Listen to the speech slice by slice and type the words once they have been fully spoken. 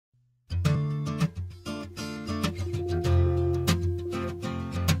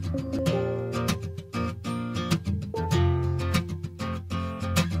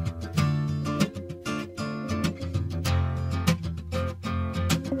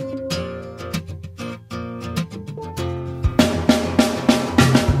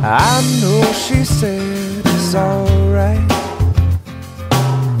I know she said it's alright,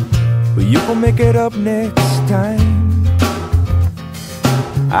 but you gon' make it up next time.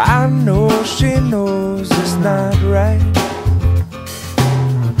 I know she knows it's not right.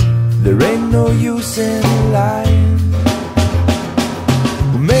 There ain't no use in lying.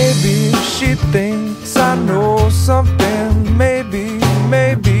 Maybe she thinks I know something.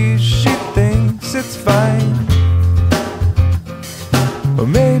 Maybe she thinks it's fine. Or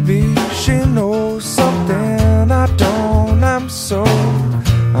maybe she knows something I don't. I'm so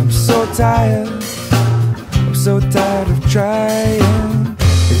tired. I'm so tired of trying.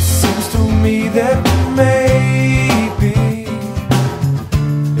 It seems to me that maybe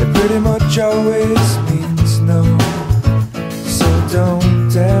it pretty much always means no. So don't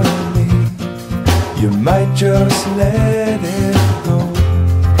tell me, you might just let it go.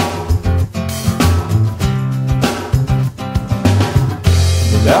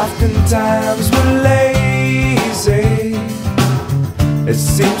 And oftentimes we're lazy. It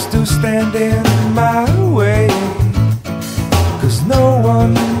seems to stand in my way. 'Cause no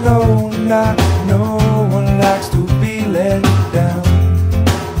one, not no one likes to be let down.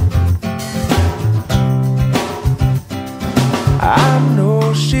 I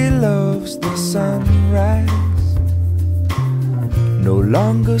know she loves the sunrise, no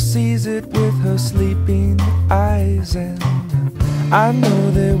longer sees it with her sleeping eyes. And I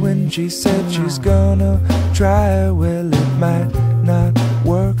know that when she said she's gonna try, well, it might not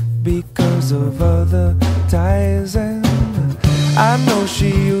work because of other ties. And I know she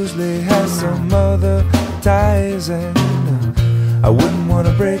usually has some other ties. And I wouldn't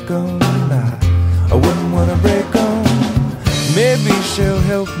wanna break them, I wouldn't wanna break them. Maybe she'll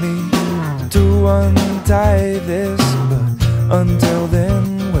help me to untie this, but until then,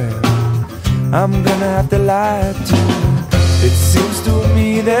 well, I'm gonna have to lie to her. It seems to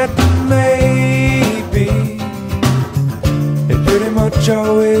me that maybe it pretty much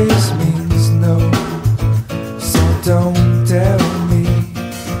always means no. So don't tell me,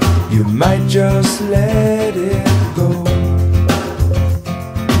 you might just let it go.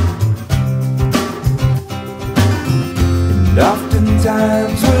 And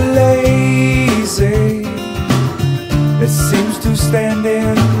oftentimes we're lazy. It seems to stand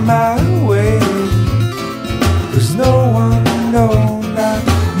in my way. 'Cause no one, not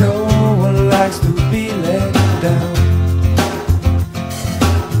no one likes to be let down.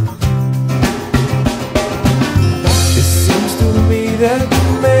 It seems to me that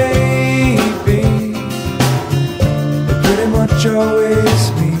maybe it pretty much always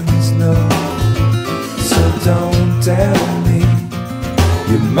means no. So don't tell me,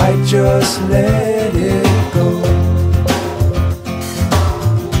 you might just let it go.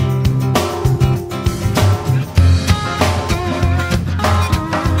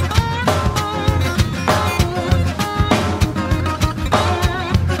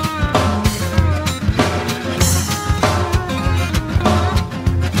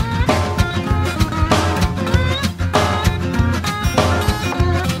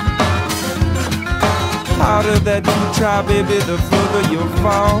 The harder that you try, baby, the further you'll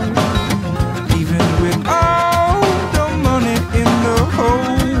fall. Even with